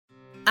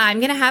I'm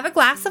going to have a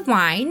glass of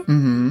wine.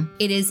 Mm-hmm.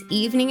 It is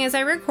evening as I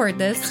record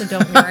this, so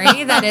don't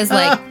worry. That is,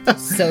 like,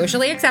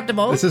 socially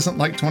acceptable. This isn't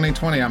like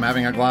 2020. I'm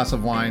having a glass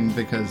of wine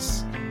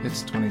because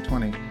it's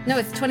 2020. No,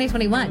 it's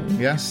 2021.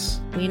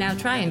 Yes. We now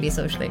try and be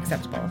socially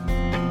acceptable.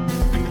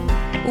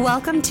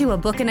 Welcome to A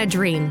Book and a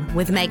Dream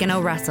with Megan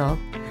O'Russell,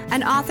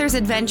 an author's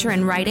adventure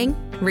in writing,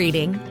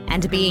 reading,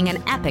 and being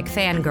an epic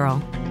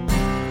fangirl.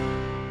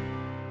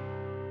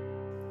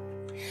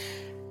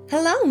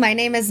 Hello, my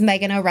name is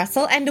Megan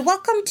O'Russell, and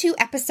welcome to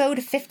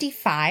episode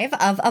 55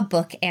 of A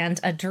Book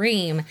and a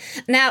Dream.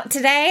 Now,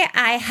 today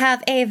I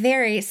have a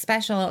very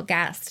special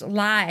guest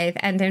live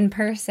and in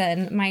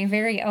person, my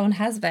very own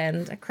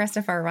husband,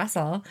 Christopher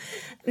Russell.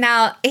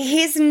 Now,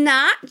 he's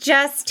not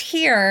just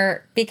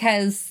here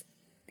because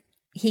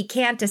he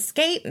can't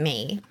escape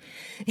me.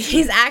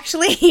 He's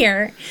actually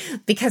here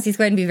because he's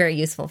going to be very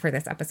useful for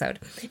this episode.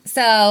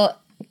 So,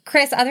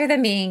 Chris, other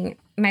than being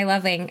my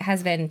loving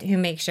husband who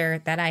makes sure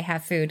that I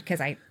have food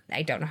because I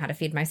don't know how to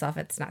feed myself.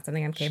 It's not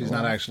something I'm capable of. She's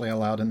not actually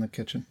allowed in the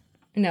kitchen.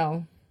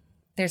 No.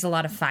 There's a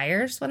lot of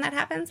fires when that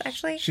happens,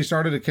 actually. She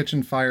started a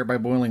kitchen fire by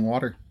boiling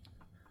water.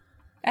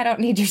 I don't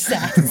need your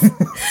sex.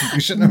 You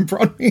shouldn't have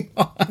brought me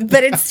on.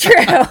 But it's true.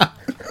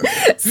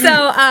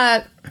 So,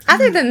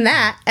 other than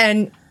that,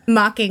 and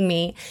mocking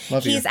me,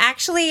 he's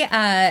actually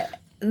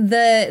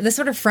the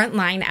sort of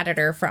frontline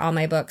editor for all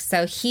my books.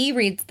 So he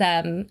reads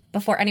them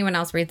before anyone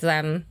else reads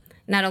them,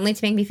 not only to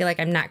make me feel like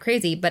I'm not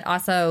crazy, but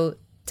also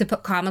to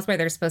put commas where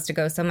they're supposed to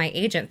go so my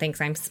agent thinks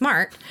I'm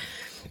smart.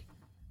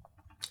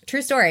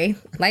 True story.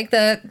 Like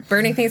the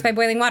burning things by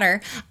boiling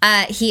water.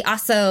 He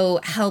also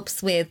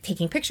helps with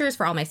taking pictures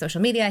for all my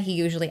social media. He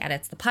usually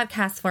edits the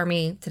podcast for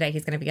me. Today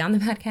he's going to be on the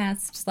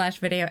podcast /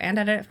 video and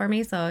edit it for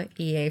me. So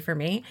EA for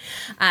me.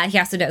 He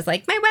also does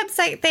like my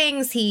website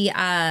things. He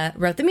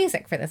wrote the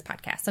music for this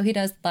podcast. So he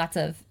does lots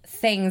of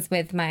things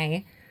with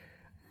my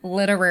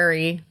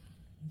literary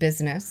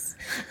business.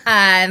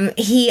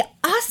 He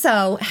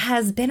also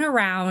has been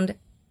around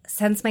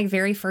since my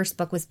very first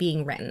book was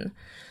being written.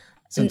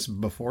 Since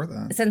before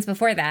that. Since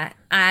before that,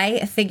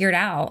 I figured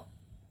out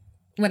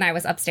when I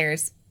was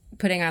upstairs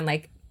putting on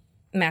like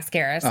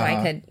mascara so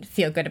I could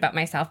feel good about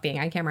myself being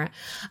on camera,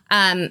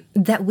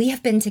 that we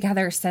have been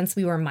together since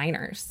we were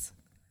minors.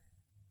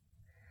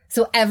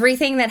 So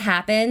everything that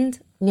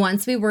happened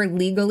once we were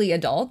legally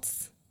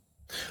adults.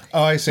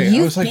 Oh, I see.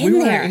 I was like, we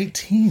were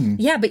 18.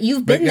 Yeah, but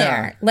you've been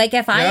there. Like,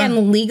 if I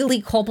am legally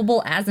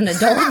culpable as an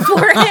adult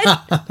for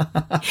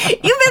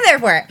it, you've been there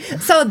for it.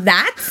 So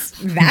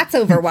that's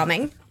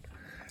overwhelming.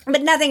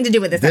 But nothing to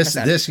do with this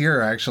episode. This year,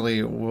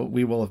 actually,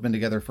 we will have been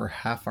together for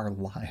half our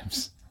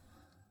lives.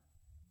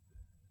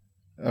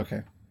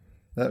 Okay.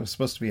 That was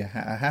supposed to be a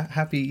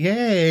happy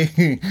yay.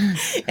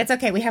 It's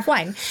okay. We have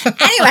wine.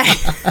 Anyway,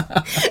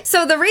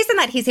 so the reason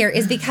that he's here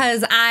is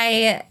because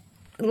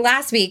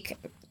last week,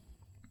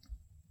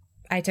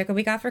 I took a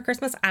week off for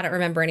Christmas. I don't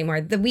remember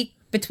anymore. The week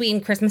between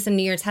Christmas and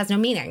New Year's has no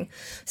meaning.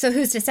 So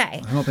who's to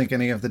say? I don't think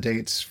any of the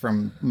dates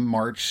from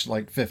March,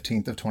 like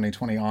 15th of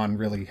 2020 on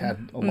really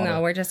had a lot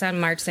No, we're just on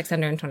March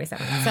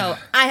 627. So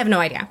I have no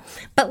idea.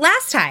 But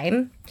last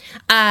time,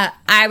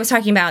 I was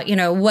talking about,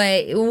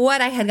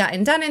 what I had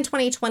gotten done in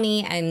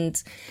 2020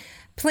 and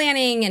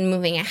planning and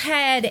moving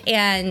ahead.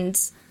 And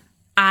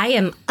I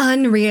am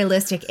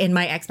unrealistic in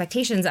my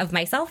expectations of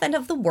myself and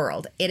of the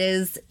world. It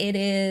is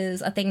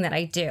a thing that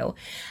I do.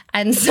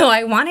 And so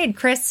I wanted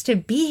Chris to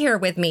be here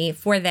with me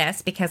for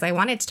this because I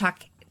wanted to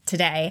talk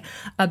today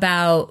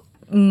about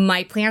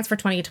my plans for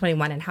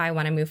 2021 and how I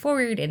want to move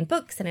forward in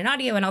books and in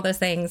audio and all those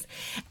things.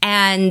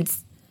 And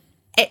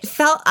it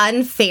felt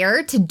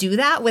unfair to do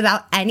that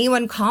without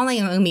anyone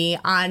calling me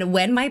on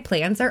when my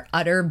plans are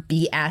utter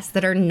BS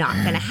that are not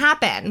going to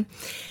happen.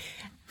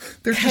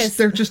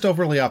 They're just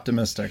overly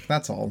optimistic.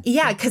 That's all.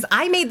 Yeah, because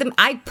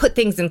I put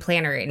things in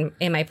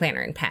my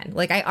planner in pen.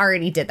 Like, I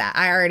already did that.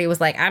 I already was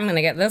like, I'm going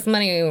to get this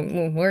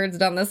many words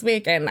done this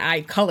week. And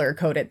I color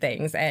coded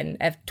things. And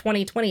if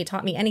 2020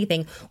 taught me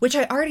anything, which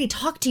I already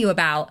talked to you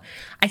about,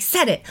 I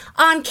said it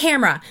on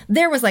camera.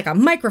 There was like a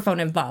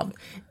microphone involved.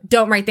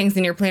 Don't write things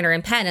in your planner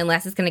in pen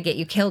unless it's going to get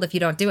you killed if you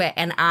don't do it.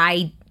 And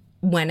I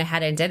went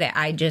ahead and did it.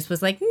 I just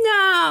was like, no,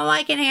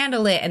 I can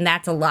handle it. And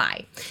that's a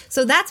lie.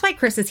 So that's why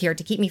Chris is here,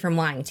 to keep me from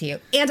lying to you.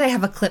 And I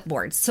have a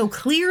clipboard. So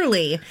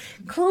clearly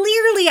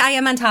I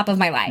am on top of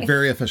my life.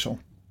 Very official.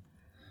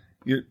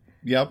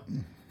 Yep.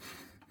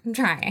 I'm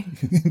trying.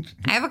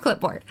 I have a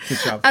clipboard. Good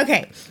job.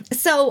 Okay.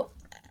 So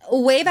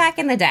way back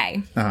in the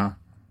day,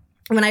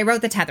 when I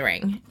wrote The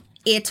Tethering,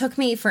 it took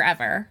me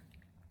forever,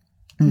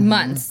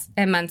 months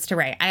and months to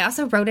write. I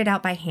also wrote it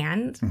out by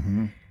hand.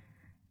 Mm-hmm.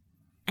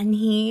 And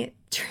he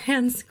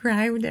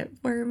transcribed it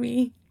for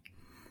me.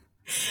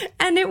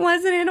 And it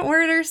wasn't in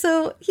order,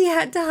 so he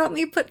had to help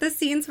me put the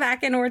scenes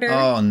back in order.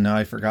 Oh, no,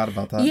 I forgot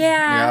about that.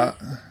 Yeah.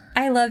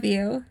 I love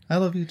you. I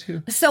love you,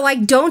 too. So I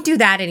don't do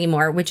that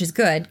anymore, which is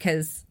good,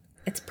 because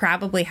it's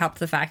probably helped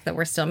the fact that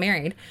we're still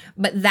married.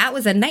 But that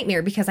was a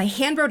nightmare, because I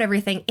handwrote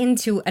everything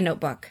into a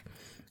notebook.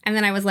 And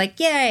then I was like,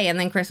 yay. And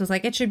then Chris was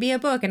like, it should be a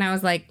book. And I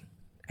was like,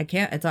 I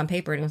can't. It's on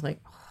paper. And he was like,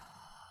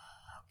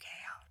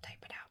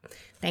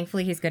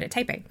 Thankfully, he's good at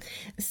typing.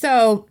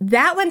 So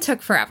that one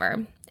took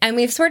forever. And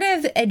we've sort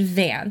of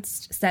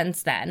advanced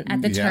since then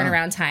at the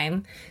turnaround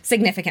time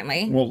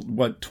significantly. Well,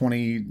 what,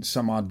 20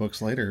 some odd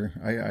books later?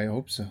 I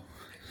hope so.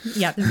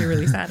 Yeah, that'd be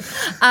really sad.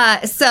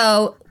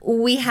 So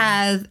we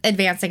have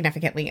advanced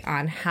significantly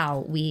on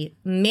how we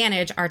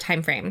manage our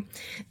time frame.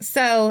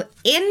 So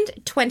in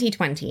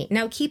 2020,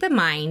 now keep in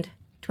mind,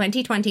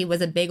 2020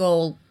 was a big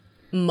old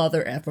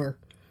mother effer.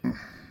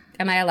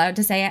 Am I allowed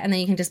to say it? And then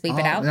you can just bleep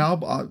it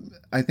out?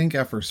 I think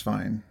effer's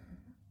fine.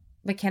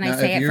 But can I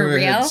say it for real?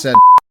 If you had said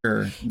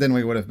then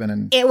we would have been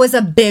in... It was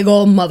a big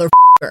old mother.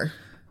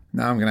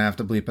 Now I'm going to have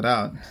to bleep it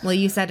out. Well,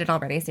 you said it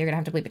already, so you're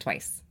going to have to bleep it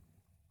twice.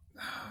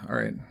 All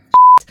right.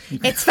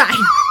 It's fine.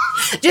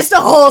 Just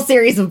a whole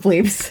series of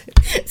bleeps.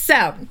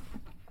 So,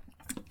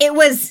 it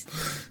was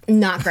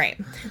not great.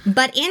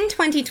 But in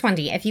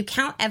 2020, if you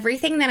count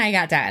everything that I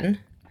got done,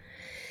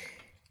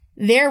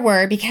 there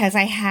were, because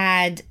I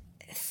had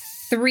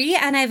 3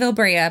 Anna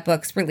Vilbrea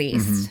books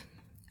released,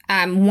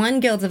 1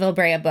 Guilds of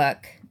Vilbrea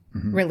book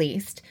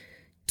released,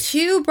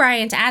 2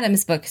 Bryant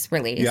Adams books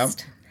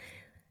released,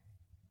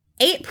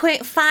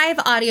 8.5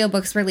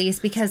 audiobooks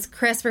released because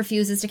Chris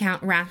refuses to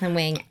count Wrath and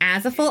Wing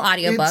as a full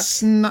audiobook.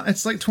 It's not.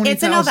 It's like 20,000.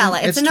 It's a novella.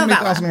 It's a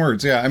novella. 20,000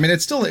 words. Yeah. I mean,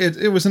 it's still.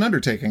 It was an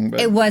undertaking. But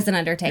it was an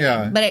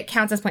undertaking. But it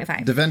counts as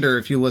 0.5. Devender,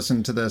 if you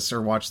listen to this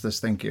or watch this,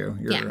 thank you.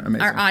 You're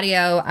amazing. Our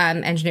audio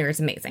engineer is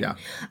amazing.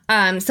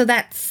 Yeah. So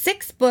that's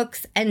 6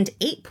 books and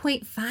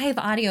 8.5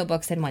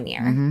 audiobooks in 1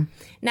 year.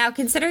 Now,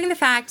 considering the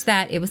fact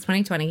that it was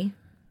 2020.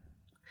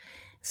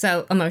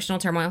 So emotional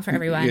turmoil for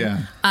everyone.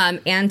 Yeah.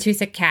 And 2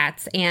 sick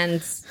cats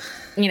and,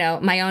 you know,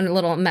 my own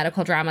little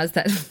medical dramas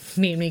that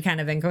made me kind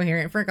of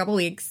incoherent for a couple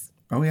weeks.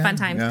 Oh, yeah. Fun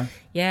times.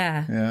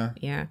 Yeah.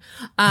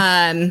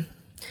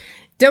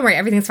 Don't worry.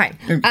 Everything's fine.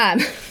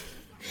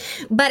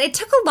 But it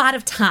took a lot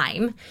of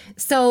time.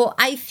 So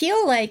I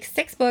feel like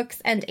 6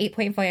 books and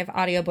 8.5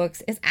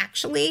 audiobooks is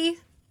actually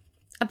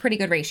a pretty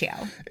good ratio.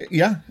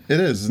 Yeah, it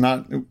is.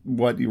 Not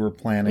what you were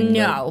planning.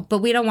 No, but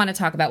we don't want to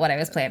talk about what I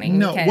was planning.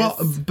 No, because... well,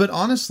 but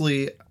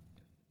honestly,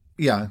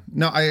 yeah.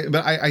 No,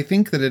 I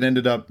think that it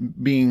ended up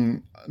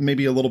being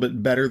maybe a little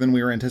bit better than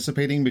we were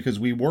anticipating because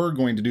we were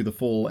going to do the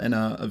full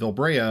Anna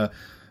Vilbrea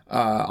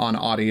on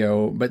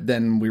audio, but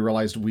then we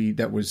realized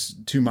that was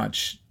too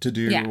much to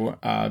do.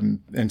 Yeah.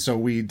 And so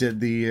we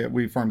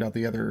farmed out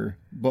the other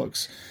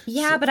books.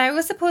 Yeah, but I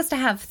was supposed to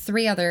have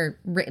 3 other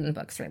written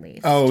books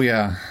released. Oh,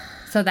 yeah.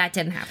 So that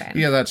didn't happen.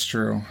 Yeah, that's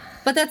true.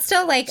 But that's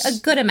still like a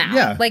good amount.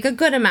 Yeah. Like a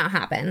good amount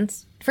happened.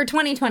 For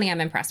 2020,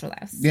 I'm impressed with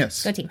us.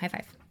 Yes. Go team. High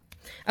five.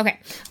 Okay.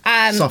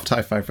 Soft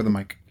high five for the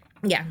mic.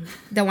 Yeah.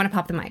 Don't want to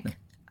pop the mic.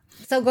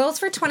 So goals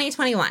for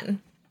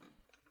 2021.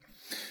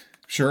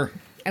 Sure.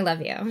 I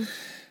love you.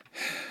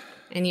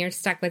 And you're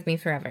stuck with me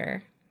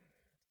forever.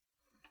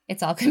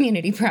 It's all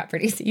community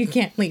property, so you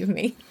can't leave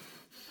me.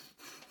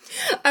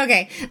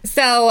 Okay.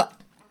 So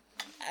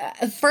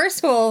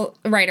first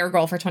writer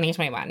goal for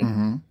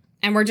 2021.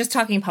 And we're just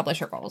talking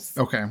publisher goals.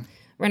 Okay.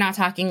 We're not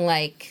talking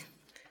like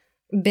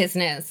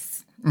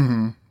business,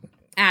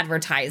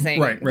 advertising,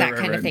 that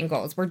kind of thing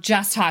goals. We're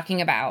just talking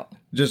about...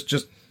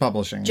 Just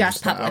publishing.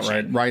 Just publishing.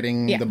 Outright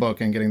writing the book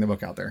and getting the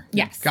book out there.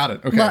 Yes. Got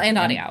it. Okay. Well, and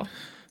audio.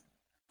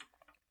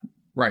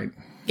 Right.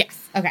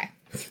 Yes. Okay.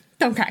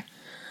 Don't cry.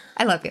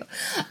 I love you.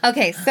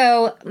 Okay,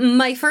 so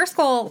my first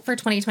goal for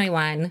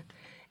 2021,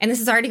 and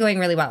this is already going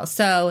really well.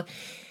 So...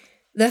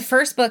 the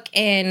first book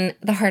in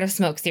the Heart of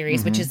Smoke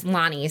series, which is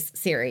Lonnie's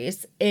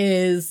series,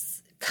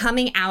 is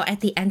coming out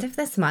at the end of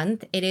this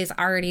month. It is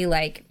already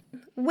like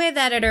with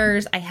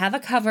editors. I have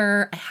a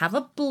cover. I have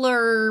a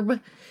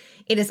blurb.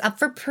 It is up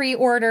for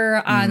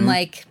pre-order on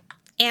like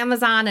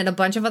Amazon and a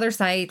bunch of other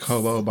sites.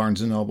 Kobo, Barnes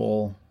 &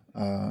 Noble.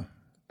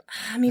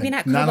 Maybe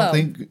not Kobo. I don't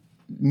think...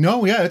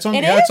 No, yeah, it's on.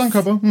 It's on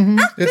Kobo.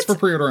 It's for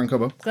pre-order on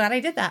Kobo. Glad I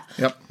did that.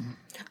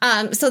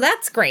 Yep. So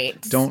that's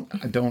great. Don't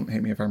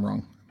hate me if I'm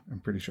wrong. I'm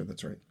pretty sure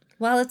that's right.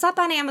 Well, it's up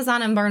on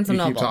Amazon and Barnes &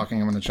 Noble. Keep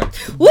talking. I'm going to check.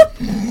 Whoop!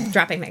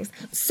 Dropping things.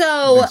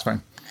 So that's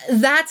fine.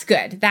 That's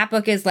good. That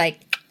book is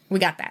like, we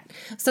got that.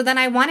 So then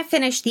I want to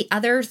finish the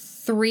other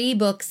 3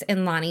 books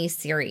in Lonnie's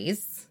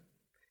series.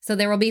 So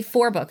there will be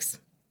 4 books.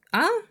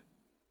 Oh,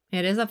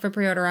 it is up for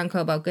pre-order on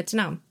Kobo. Good to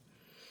know.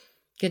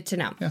 Good to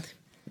know.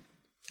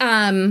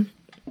 Yeah.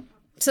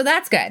 So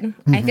that's good.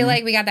 I feel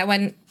like we got that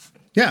one.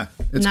 Yeah.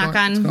 It's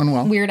going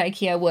well. Weird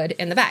IKEA wood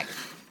in the bag.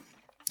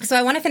 So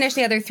I want to finish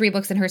the other 3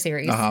 books in her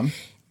series.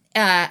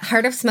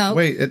 Heart of Smoke.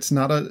 Wait, it's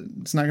not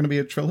going to be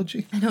a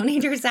trilogy? I don't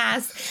need your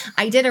sass.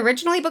 I did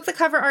originally book the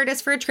cover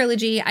artist for a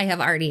trilogy. I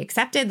have already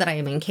accepted that I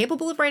am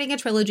incapable of writing a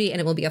trilogy,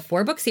 and it will be a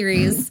 4-book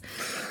series.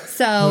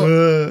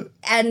 So,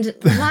 and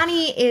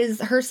Lonnie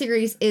her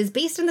series is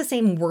based in the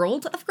same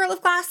world of Girl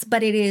of Glass,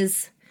 but it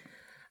is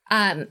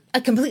a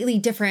completely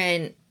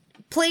different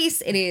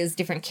place. It is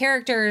different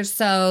characters.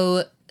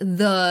 So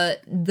the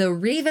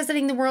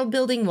revisiting the world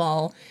building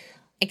while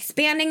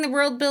expanding the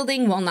world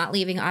building while not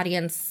leaving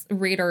audience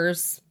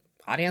members,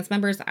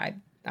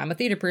 I'm a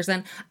theater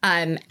person,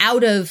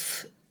 out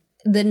of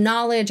the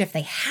knowledge, if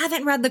they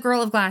haven't read the Girl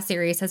of Glass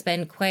series, has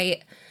been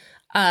quite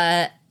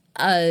a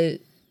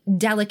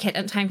delicate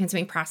and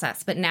time-consuming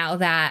process. But now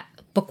that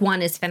book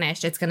 1 is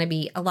finished, it's going to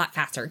be a lot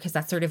faster because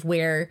that's sort of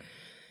where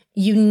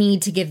you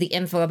need to give the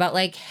info about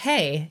like,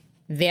 hey,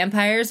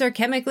 vampires are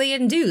chemically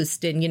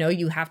induced and,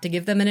 you have to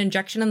give them an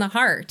injection in the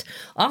heart.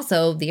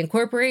 Also, the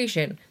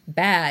incorporation,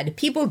 bad,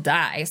 people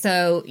die.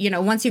 So,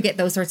 once you get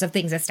those sorts of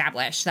things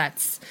established,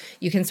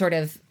 you can sort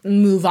of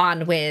move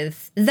on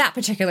with that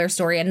particular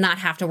story and not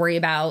have to worry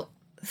about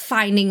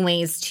finding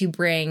ways to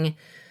bring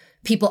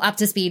people up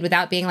to speed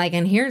without being like,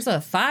 and here's a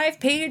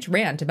 5-page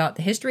rant about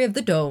the history of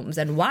the domes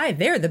and why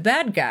they're the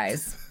bad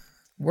guys.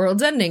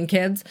 World's ending,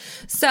 kids.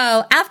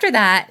 So after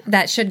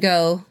that should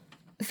go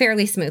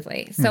fairly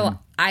smoothly. So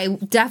I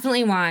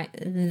definitely want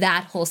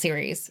that whole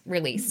series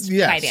released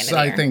by the end of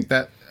the year. I think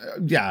that,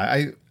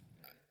 I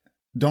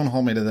don't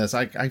hold me to this.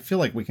 I feel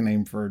like we can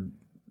aim for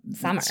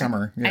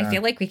summer. Yeah. I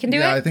feel like we can do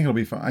it. Yeah, I think it'll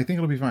be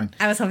fun.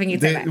 I was hoping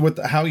you'd say that.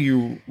 With how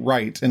you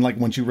write and like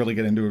once you really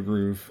get into a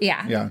groove.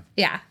 Yeah.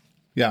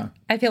 Yeah.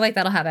 I feel like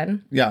that'll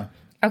happen. Yeah.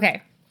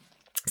 Okay.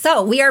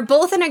 So we are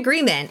both in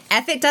agreement.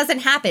 If it doesn't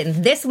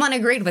happen, this one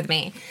agreed with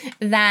me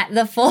that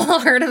the full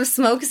Heart of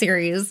Smoke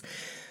series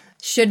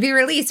should be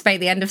released by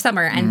the end of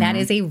summer. And that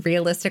is a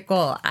realistic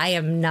goal. I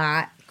am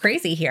not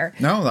crazy here.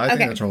 No, I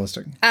think that's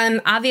realistic.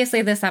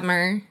 Obviously this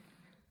summer,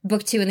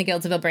 book 2 in the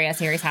Guilds of Ilbrea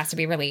series has to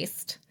be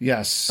released.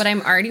 Yes. But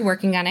I'm already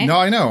working on it. No,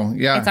 I know.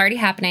 Yeah. It's already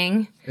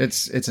happening.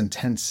 It's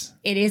intense.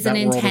 It is an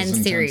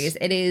intense series.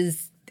 It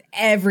is.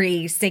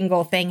 Every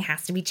single thing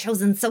has to be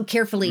chosen so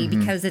carefully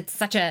because it's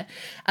such a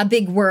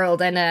big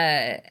world and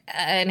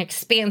an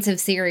expansive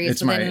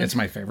series. It's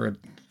my favorite.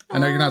 I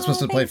know you're not supposed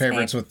to play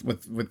favorites babe.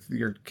 with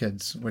your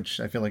kids, which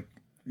I feel like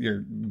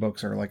your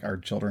books are like our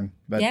children.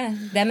 But yeah,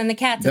 them and the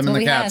cats. Them and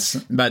the cats.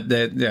 But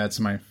it's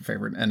my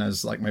favorite.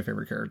 Enna's like my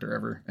favorite character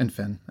ever. And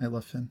Finn. I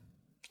love Finn.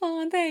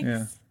 Oh, thanks.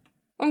 Yeah.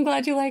 I'm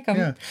glad you like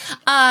them.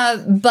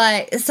 Yeah.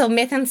 But so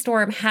Myth and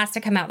Storm has to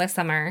come out this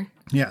summer.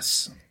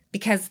 Yes.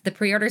 Because the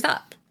pre-order's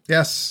up.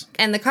 Yes.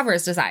 And the cover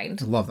is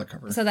designed. I love the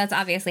cover. So that's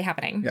obviously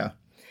happening. Yeah.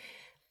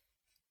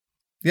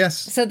 Yes.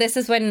 So this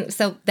is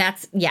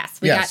that's yes.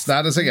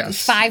 That is a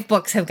yes. 5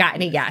 books have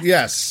gotten a yes.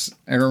 Yes.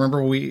 And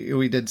remember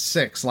we did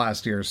 6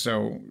 last year.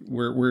 So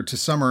we're to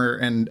summer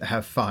and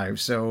have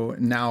 5. So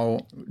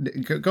now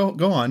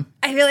go on.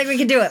 I feel like we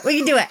can do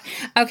it.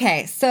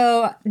 Okay.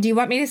 So do you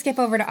want me to skip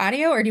over to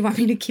audio or do you want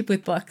me to keep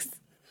with books?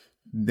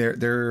 There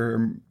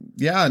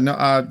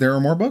are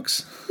more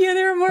books. Yeah,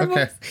 there are more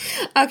books.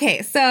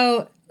 Okay.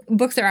 So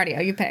books or audio,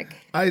 you pick.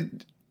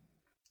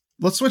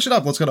 Let's switch it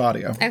up. Let's go to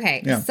audio.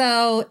 Okay. Yeah.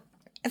 So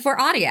for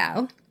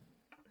audio,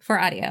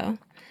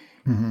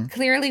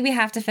 clearly we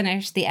have to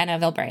finish the Enna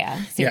of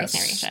Ilbrea series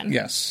narration.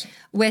 Yes.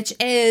 Which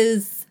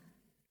is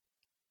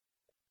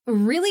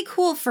really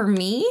cool for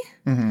me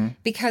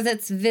because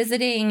it's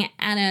visiting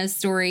Anna's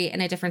story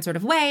in a different sort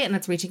of way and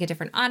it's reaching a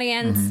different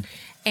audience.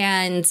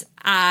 And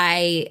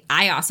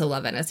I also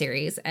love Enna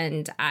series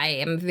and I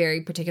am very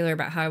particular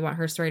about how I want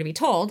her story to be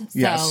told.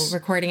 So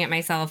recording it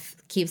myself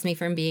keeps me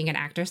from being an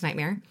actor's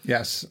nightmare.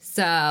 Yes.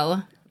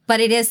 So, but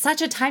it is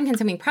such a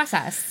time-consuming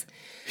process.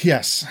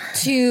 Yes.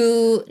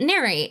 To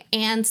narrate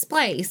and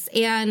splice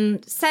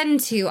and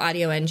send to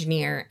audio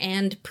engineer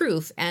and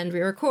proof and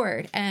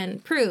re-record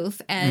and proof.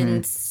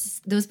 And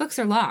those books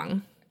are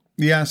long.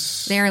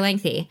 Yes. They are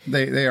lengthy.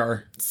 They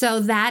are. So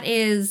that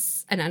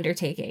is an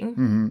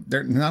undertaking.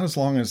 They're not as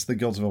long as the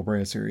Guilds of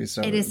Ilbrea series.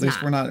 So it is at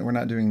least we're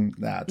not doing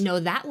that. No,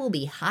 that will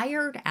be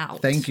hired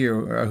out. Thank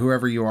you.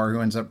 Whoever you are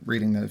who ends up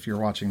reading that if you're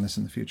watching this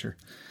in the future.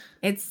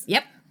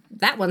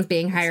 That one's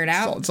being hired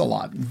out. It's a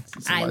lot.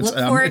 I look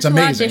forward to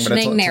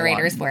auditioning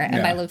narrators for it.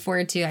 And by look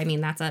forward to, I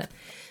mean, that's a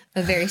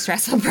very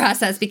stressful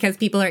process because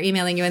people are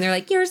emailing you and they're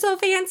like, you're so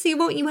fancy.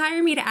 Won't you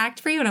hire me to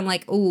act for you? And I'm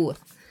like, ooh,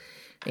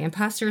 the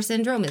imposter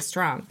syndrome is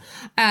strong.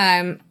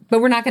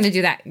 But we're not going to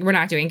do that. We're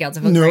not doing Guilds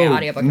of Ilbrea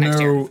audiobook next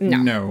year.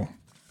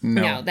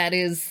 No,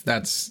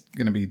 that's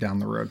going to be down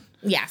the road.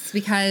 Yes,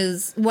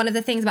 because one of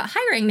the things about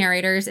hiring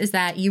narrators is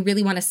that you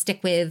really want to stick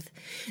with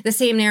the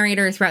same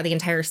narrator throughout the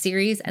entire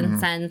series. And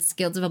since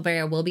Guilds of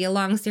Ilbrea will be a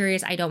long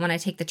series, I don't want to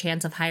take the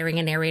chance of hiring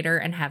a narrator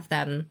and have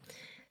them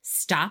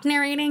stop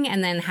narrating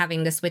and then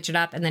having to switch it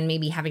up and then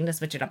maybe having to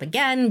switch it up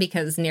again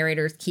because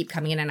narrators keep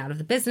coming in and out of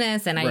the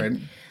business. And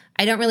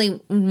I don't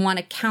really want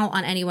to count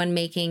on anyone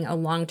making a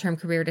long-term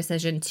career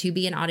decision to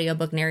be an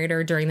audiobook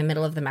narrator during the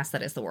middle of the mess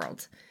that is the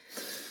world.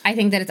 I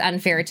think that it's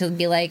unfair to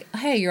be like,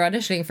 hey, you're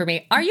auditioning for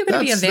me. Are you going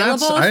to be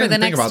available for the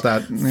next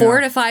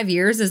 4 to 5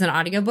 years as an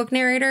audiobook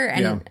narrator?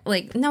 And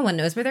like, no one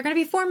knows where they're going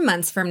to be 4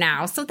 months from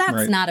now. So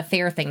that's not a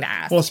fair thing to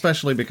ask. Well,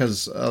 especially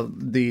because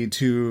the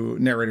 2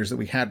 narrators that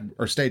we had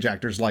are stage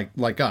actors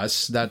like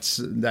us.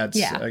 That's I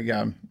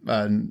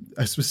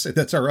was supposed to say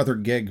that's our other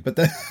gig, but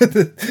that's what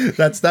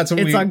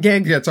it's our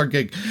gig. Yeah, it's our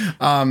gig.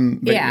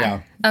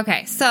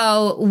 Okay,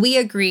 so we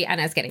agree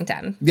Enna's getting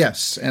done.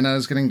 Yes,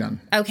 Enna's getting done.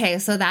 Okay,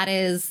 so that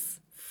is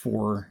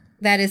 4.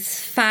 That is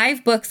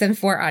 5 books and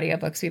 4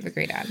 audiobooks we've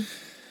agreed on.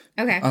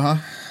 Okay.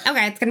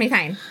 Okay, it's going to be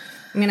fine.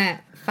 I'm going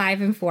to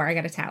 5 and 4. I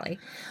got to tally.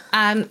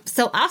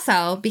 So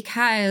also,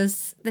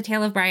 because The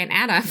Tale of Bryan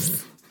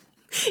Adams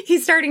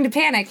He's starting to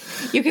panic.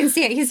 You can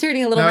see it. He's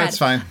turning a little red. That's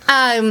fine.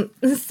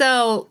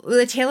 So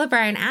The Tale of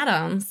Bryan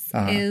Adams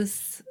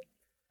is...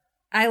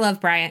 I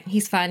love Bryant.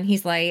 He's fun.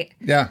 He's light.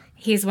 Yeah.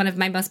 He's one of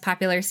my most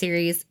popular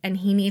series, and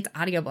he needs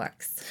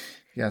audiobooks.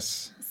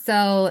 Yes.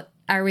 So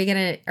are we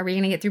gonna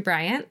get through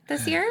Bryant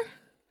this year?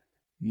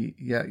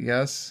 Yeah.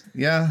 Yes.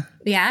 Yeah.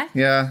 Yeah?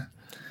 Yeah.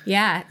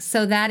 Yeah.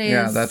 So that is...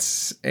 Yeah,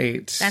 that's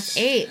 8. That's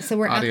 8. So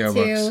we're up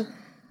to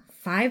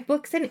 5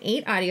 books and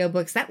 8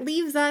 audiobooks. That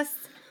leaves us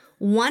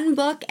 1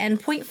 book and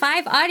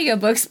 0.5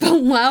 audiobooks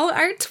below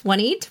our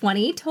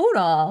 2020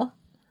 total.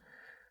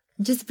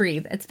 Just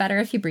breathe. It's better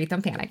if you breathe.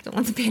 Don't panic. Don't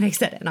let the panic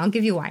set in. I'll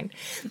give you wine.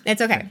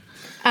 It's okay.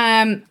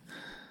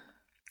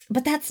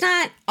 But that's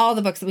not all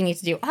the books that we need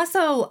to do.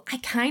 Also, I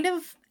kind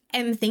of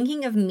am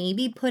thinking of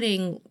maybe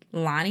putting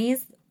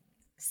Lonnie's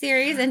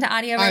series into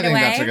audio right away. I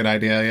think that's a good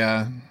idea,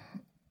 yeah.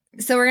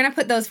 So we're going to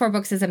put those 4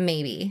 books as a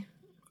maybe.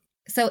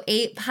 So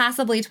 8,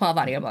 possibly 12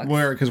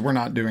 audiobooks. Because we're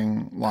not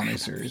doing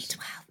Lonnie's series.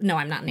 12. No,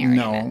 I'm not narrating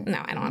it.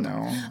 No, I don't.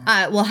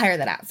 No. We'll hire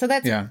that out. So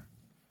that's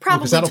probably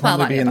because that'll 12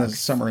 probably be in the audiobooks.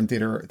 summer and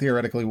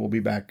theoretically we'll be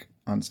back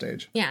on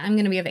stage. Yeah, I'm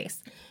going to be a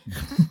vase.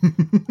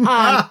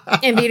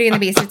 In Beauty and the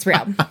Beast, it's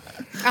real.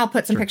 I'll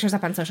put some pictures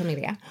up on social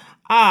media.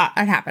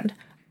 It happened.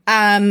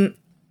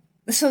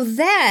 So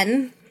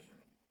then,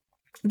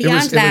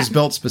 beyond that... It was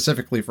built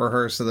specifically for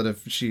her so that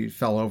if she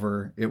fell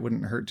over, it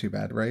wouldn't hurt too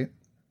bad, right?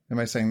 Am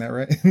I saying that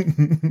right?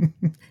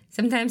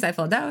 Sometimes I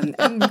fall down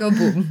and go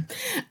boom.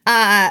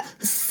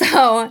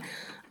 So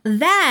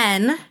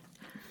then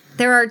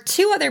there are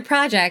 2 other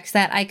projects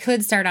that I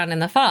could start on in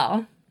the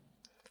fall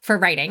for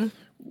writing.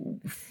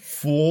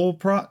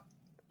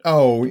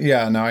 Oh,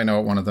 yeah. Now I know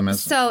what one of them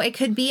is. So it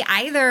could be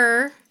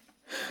either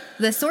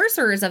the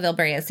Sorcerers of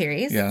Ilbrea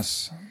series.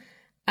 Yes.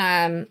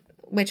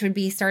 Which would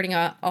be starting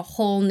a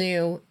whole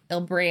new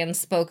Ilbrean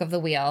spoke of the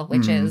wheel,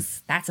 which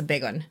that's a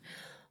big one.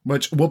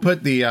 Which we'll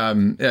put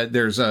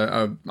there's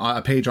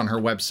a page on her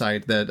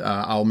website that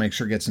I'll make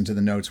sure gets into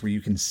the notes where you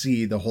can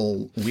see the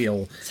whole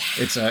wheel.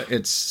 Yeah.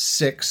 It's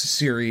 6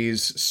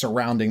 series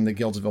surrounding the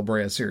Guilds of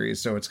Ilbrea series,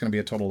 so it's going to be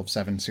a total of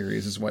 7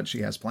 series is what she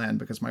has planned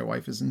because my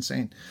wife is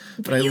insane.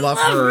 But I love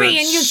her me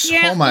and you so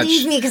can't much.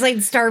 leave me because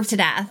I'd starve to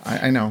death.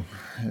 I know.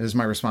 It is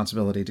my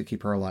responsibility to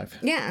keep her alive.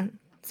 Yeah.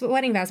 That's what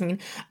wedding vows mean.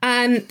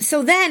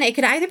 So then it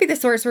could either be the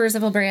Sorcerers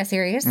of Ilbrea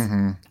series,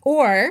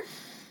 or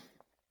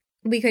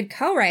we could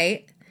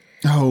co-write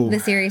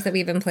the series that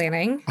we've been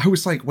planning. I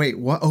was like, wait,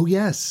 what? Oh,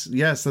 yes.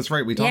 Yes, that's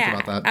right. We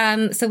talked about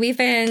that. So we've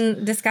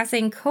been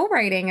discussing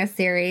co-writing a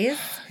series.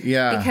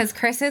 Yeah. Because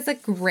Chris is a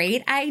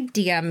great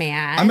idea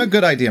man. I'm a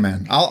good idea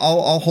man.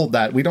 I'll hold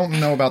that. We don't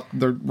know about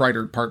the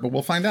writer part, but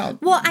we'll find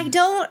out. Well, I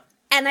don't,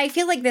 and I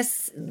feel like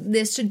this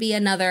should be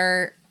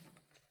another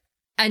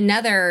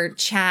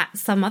chat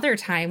some other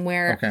time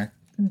where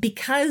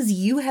because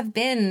you have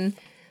been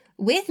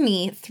with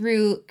me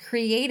through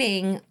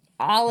creating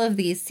all of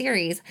these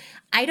series,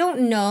 I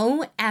don't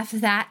know if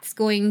that's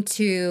going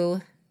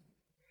to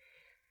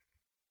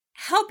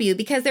help you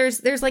because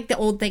there's like the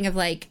old thing of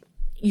like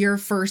your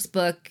first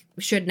book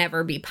should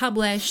never be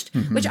published,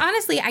 which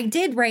honestly I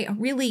did write a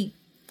really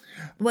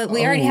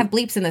we already have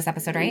bleeps in this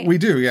episode, right? We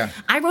do, yeah.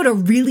 I wrote a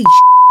really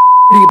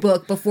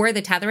book before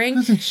The Tethering.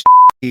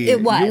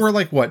 It was. You were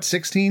like, what,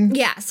 16?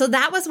 Yeah, so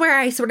that was where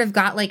I sort of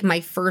got like my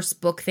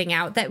first book thing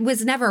out that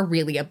was never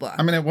really a book.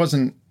 I mean, it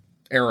wasn't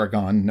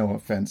Aragon, no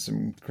offense,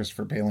 and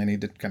Christopher Paolini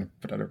did kind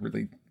of put out a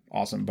really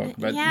awesome book,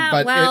 but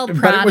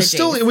it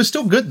was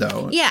still good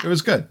though. Yeah, it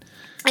was good.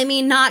 I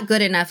mean, not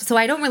good enough, so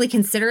I don't really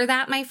consider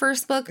that my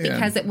first book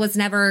because it was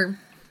never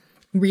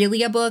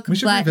really a book. We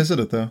should revisit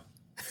it though.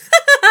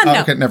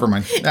 No. Okay, never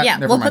mind.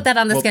 We'll put that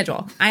on the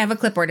schedule. I have a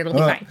clipboard; it'll be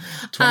fine.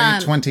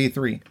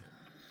 2023,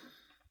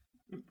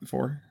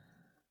 4.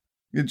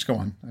 You just go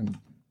on.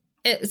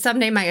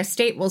 Someday my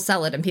estate will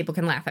sell it, and people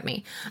can laugh at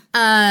me.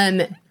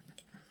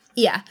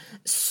 Yeah.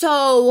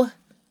 So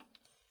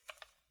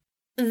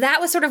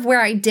that was sort of where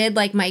I did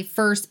like my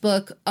first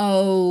book,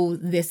 Oh,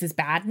 This Is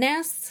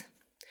Badness.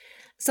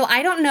 So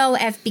I don't know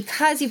if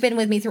because you've been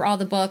with me through all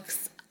the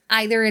books,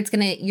 either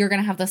you're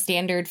gonna have the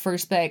standard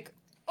first book,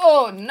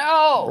 oh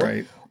no.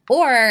 Right.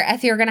 Or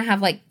if you're gonna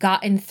have like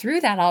gotten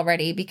through that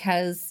already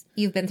because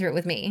you've been through it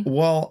with me.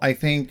 Well, I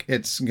think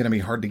it's going to be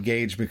hard to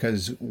gauge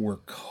because we're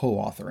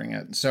co-authoring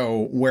it.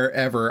 So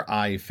wherever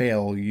I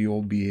fail,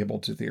 you'll be able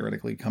to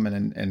theoretically come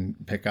in and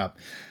pick up.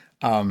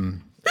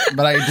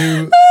 But I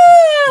do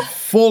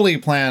fully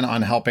plan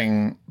on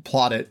helping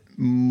plot it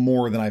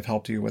more than I've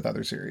helped you with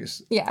other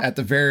series. Yeah. At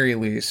the very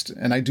least.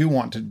 And I do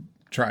want to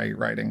try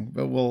writing,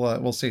 but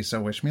we'll see.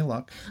 So wish me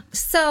luck.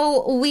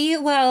 So we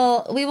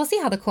will see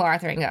how the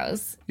co-authoring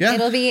goes. Yeah.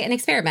 It'll be an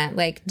experiment.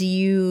 Like, do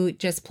you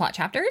just plot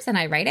chapters and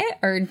I write it?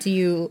 Or do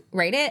you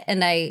write it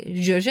and I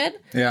judge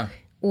it? Yeah.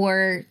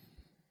 Or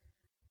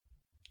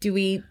do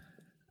we...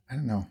 I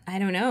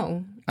don't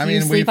know. Do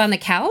you sleep on the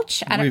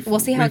couch? We'll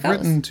see how it goes. We've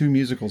written 2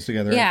 musicals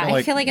together. Yeah,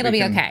 I feel like it'll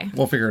be okay.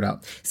 We'll figure it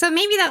out. So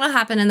maybe that'll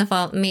happen in the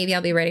fall. Maybe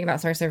I'll be writing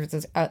about Sorcerers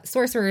of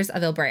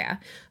Ilbrea.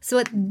 So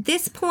at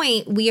this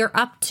point, we are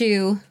up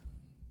to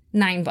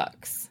 9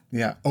 books.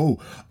 Yeah.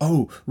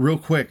 Oh, real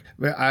quick.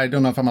 I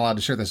don't know if I'm allowed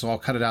to share this, so I'll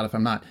cut it out if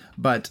I'm not.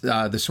 But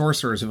the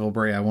Sorcerers of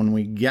Ilbrea, when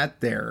we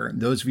get there,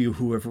 those of you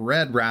who have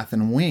read Wrath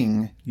and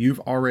Wing, you've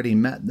already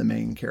met the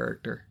main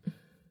character.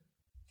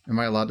 Am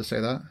I allowed to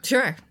say that?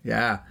 Sure.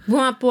 Yeah.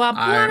 Womp, womp,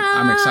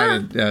 I'm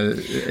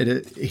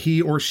excited.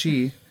 He or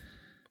she,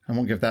 I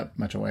won't give that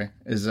much away,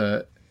 is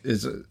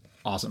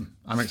awesome.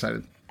 I'm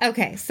excited.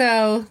 Okay,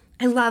 so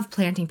I love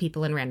planting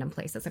people in random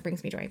places. It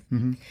brings me joy.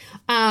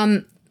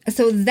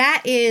 So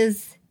that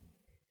is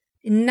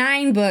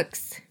 9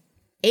 books,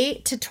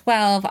 8 to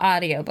 12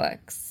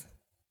 audiobooks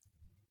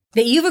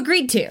that you've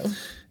agreed to.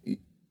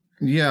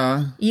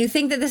 Yeah. You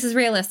think that this is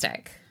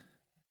realistic?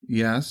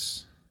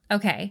 Yes.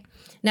 Okay.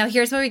 Now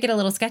here's where we get a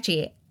little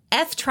sketchy.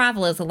 F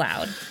travel is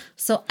allowed.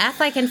 So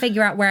F, I can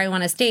figure out where I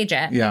want to stage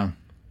it. Yeah.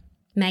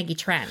 Maggie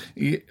Trent.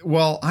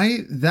 Well,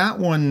 that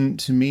one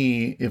to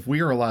me, if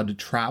we are allowed to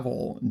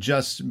travel,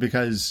 just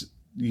because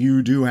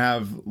you do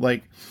have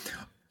like,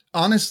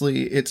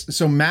 honestly,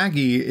 so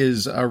Maggie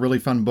is a really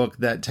fun book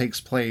that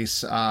takes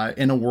place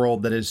in a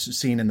world that is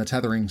seen in the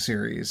Tethering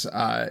series,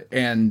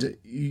 and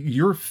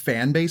your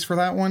fan base for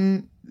that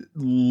one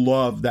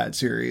love that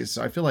series.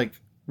 So I feel like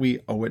we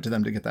owe it to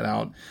them to get that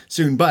out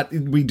soon, but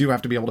we do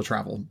have to be able to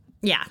travel.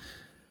 Yeah,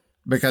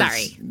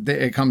 because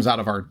it comes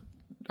out of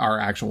our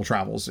actual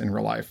travels in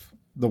real life,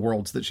 the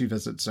worlds that she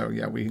visits. So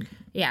yeah, we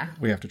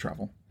have to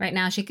travel. Right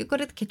now, she could go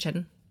to the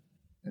kitchen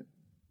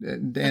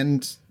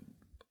and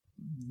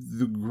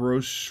the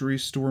grocery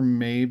store,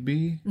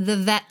 maybe the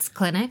vet's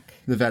clinic.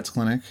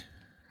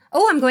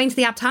 Oh, I'm going to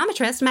the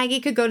optometrist. Maggie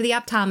could go to the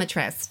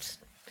optometrist.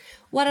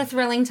 What a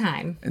thrilling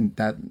time! And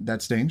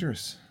that's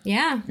dangerous.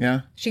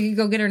 Yeah. She could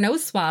go get her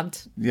nose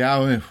swabbed.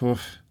 Yeah.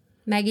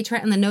 Maggie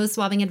Trent and the nose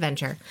swabbing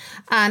adventure.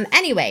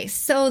 Anyway,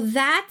 so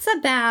that's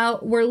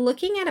we're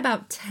looking at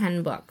about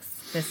 10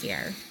 books this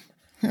year.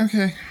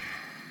 Okay.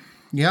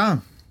 Yeah.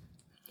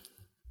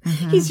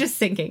 Mm-hmm. He's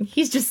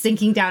just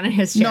sinking down in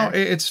his chair. No,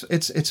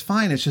 it's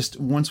fine. It's just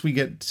once we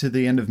get to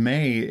the end of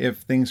May,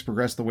 if things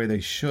progress the way they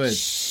should,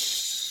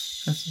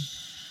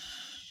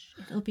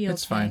 it'll be okay.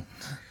 It's fine.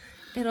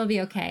 It'll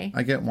be okay.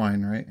 I get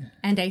wine, right?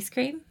 And ice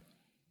cream?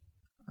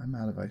 I'm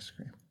out of ice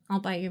cream. I'll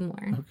buy you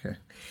more. Okay.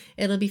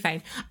 It'll be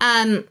fine.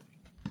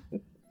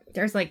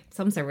 There's like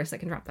some service that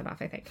can drop that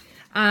off, I think.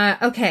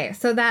 Okay,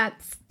 so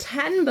that's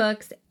 10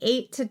 books,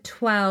 8 to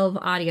 12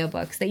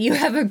 audiobooks that you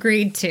have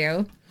agreed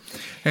to.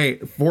 Hey,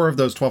 4 of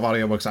those 12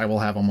 audiobooks I will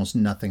have almost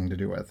nothing to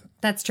do with.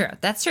 That's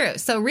true.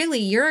 So really,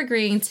 you're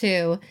agreeing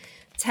to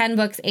 10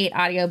 books, 8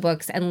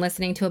 audiobooks, and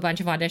listening to a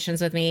bunch of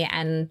auditions with me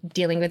and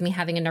dealing with me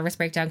having a nervous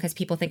breakdown because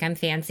people think I'm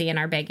fancy and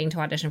are begging to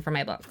audition for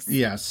my books.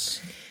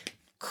 Yes.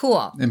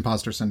 Cool.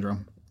 Imposter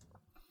syndrome.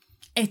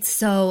 It's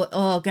so,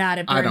 oh God,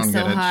 it burns so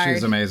hard. I don't get it.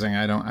 She's amazing.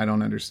 I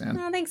don't understand.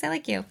 Oh, thanks. I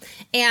like you.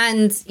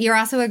 And you're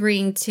also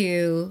agreeing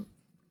to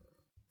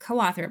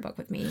co-author a book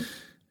with me.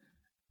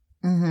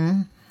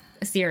 Mm-hmm.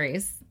 A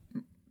series.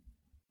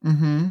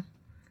 Mm-hmm.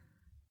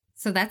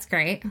 So that's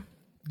great.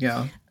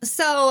 Yeah.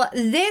 So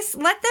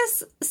let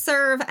this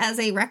serve as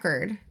a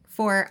record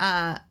for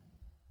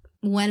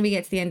when we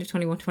get to the end of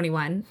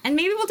 21-21. And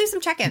maybe we'll do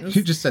some check-ins.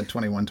 You just said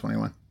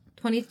 21-21.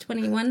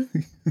 2021.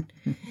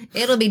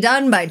 It'll be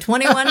done by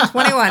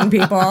 21-21,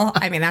 people.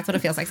 I mean, that's what it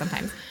feels like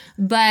sometimes.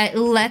 But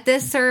let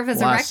this serve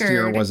as a record. Last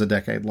year was a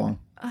decade long.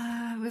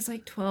 It was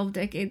like 12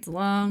 decades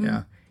long.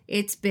 Yeah.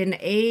 It's been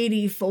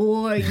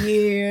 84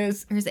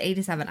 years. Or is it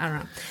 87? I don't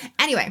know.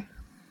 Anyway,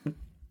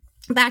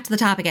 back to the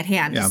topic at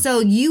hand. Yeah.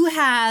 So you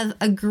have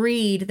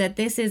agreed that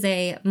this is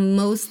a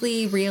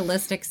mostly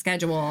realistic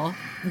schedule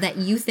that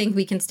you think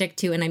we can stick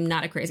to, and I'm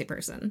not a crazy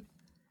person.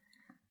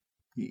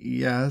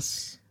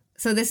 Yes.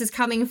 So this is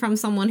coming from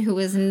someone who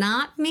is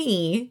not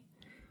me,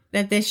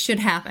 that this should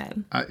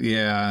happen.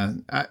 Yeah.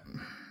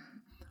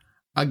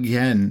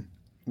 Again,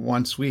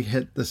 once we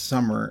hit the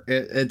summer,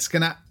 it's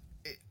going to...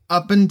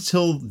 Up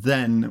until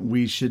then,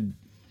 we should...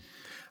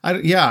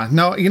 you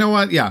know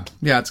what? Yeah,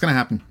 it's going to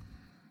happen.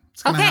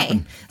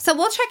 Okay, so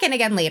we'll check in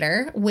again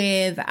later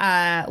with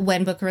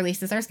when book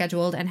releases are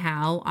scheduled and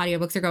how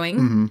audiobooks are going.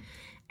 Mm-hmm.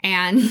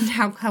 And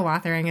how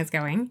co-authoring is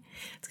going.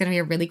 It's going to be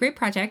a really great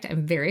project.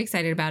 I'm very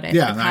excited about it.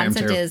 Yeah, the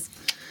concept is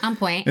on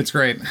point. It's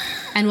great.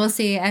 And we'll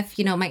see if,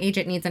 my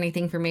agent needs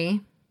anything from me.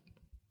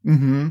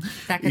 Mm-hmm.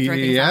 That could throw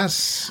things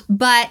Yes. out.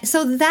 But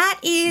so that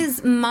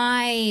is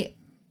my,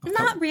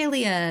 not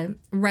really a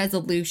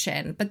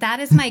resolution, but that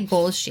is my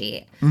goal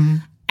sheet. Mm-hmm.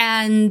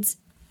 And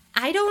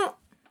I don't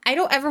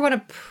ever want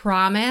to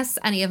promise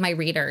any of my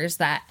readers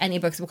that any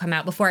books will come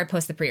out before I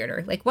post the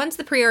pre-order. Like once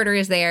the pre-order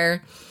is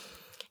there,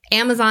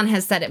 Amazon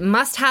has said it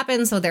must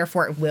happen, so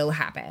therefore it will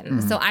happen.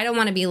 Mm-hmm. So I don't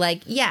want to be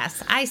like,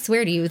 yes, I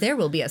swear to you, there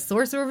will be a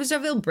Sorcerers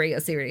of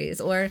Ilbrea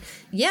series. Or,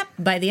 yep,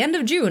 by the end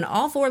of June,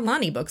 all 4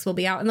 Lonnie books will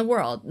be out in the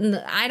world.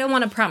 I don't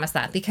want to promise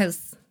that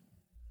because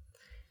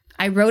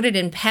I wrote it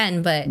in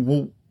pen, but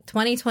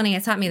 2020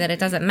 has taught me that it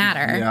doesn't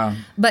matter. Yeah.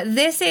 But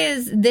this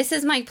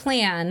is my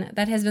plan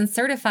that has been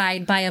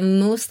certified by a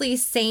mostly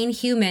sane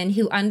human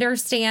who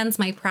understands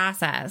my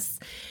process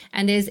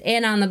and is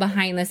in on the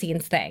behind the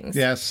scenes things.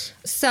 Yes.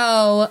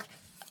 So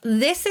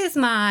this is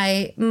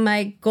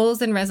my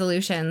goals and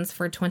resolutions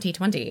for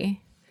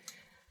 2020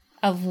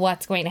 of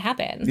what's going to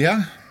happen.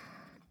 Yeah.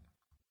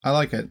 I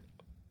like it.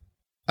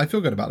 I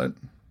feel good about it.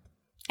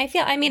 I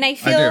feel. I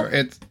do.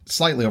 It's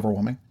slightly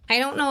overwhelming. I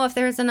don't know if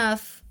there's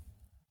enough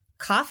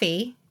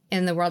coffee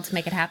in the world to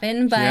make it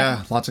happen, but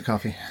yeah, lots of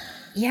coffee.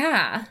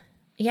 Yeah.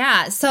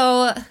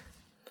 So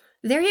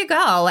there you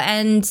go.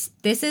 And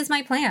this is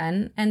my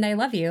plan. And I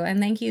love you. And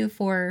thank you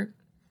for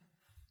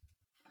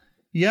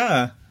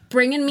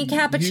bringing me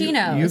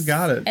cappuccinos. You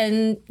got it.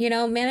 And,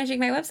 managing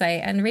my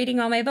website and reading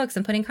all my books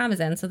and putting commas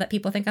in so that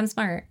people think I'm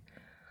smart.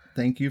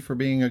 Thank you for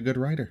being a good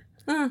writer.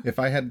 If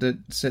I had to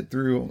sit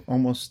through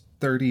almost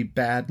 30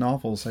 bad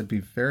novels, I'd be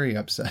very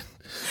upset.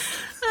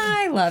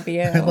 I love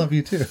you. I love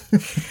you too.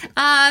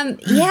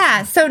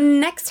 So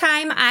next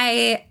time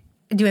I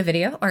do a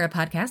video or a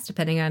podcast,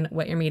 depending on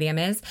what your medium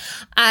is,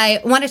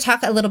 I want to talk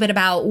a little bit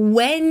about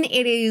when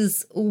it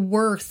is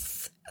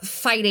worth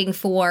fighting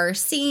for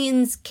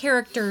scenes,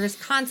 characters,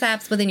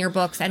 concepts within your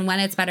books, and when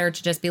it's better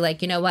to just be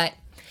like, you know what,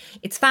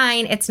 it's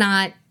fine, it's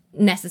not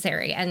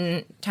necessary,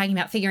 and talking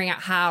about figuring out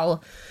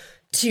how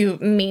to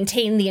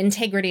maintain the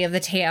integrity of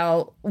the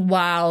tale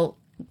while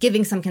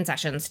giving some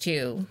concessions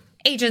to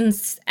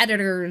agents,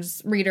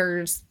 editors,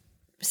 readers,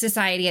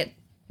 society at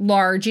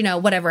large,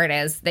 whatever it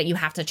is that you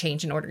have to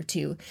change in order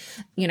to,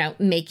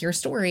 make your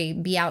story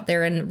be out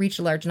there and reach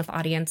a large enough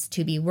audience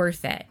to be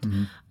worth it.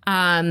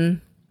 Mm-hmm.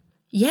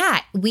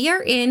 We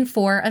are in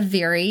for a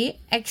very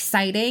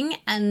exciting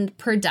and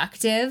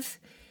productive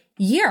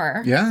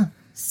year. Yeah.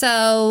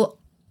 So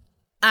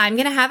I'm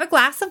going to have a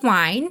glass of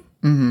wine.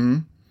 Mm-hmm.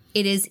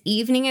 It is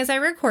evening as I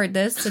record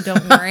this, so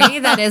don't worry.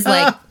 That is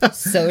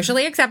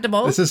socially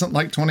acceptable. This isn't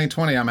like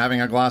 2020. I'm having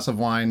a glass of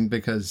wine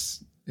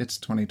because it's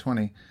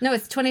 2020. No,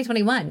 it's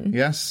 2021.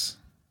 Yes.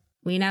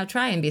 We now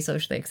try and be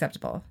socially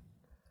acceptable.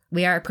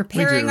 We are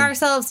preparing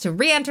ourselves to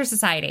re-enter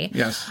society.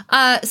 Yes.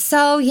 Thanks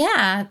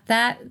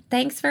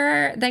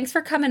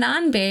for coming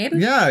on, babe.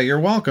 Yeah,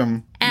 you're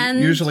welcome. And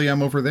usually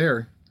I'm over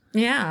there.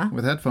 Yeah.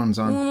 With headphones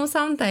on. A little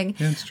sound thing.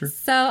 Yeah, it's true.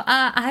 So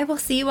I will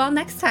see you all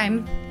next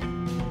time.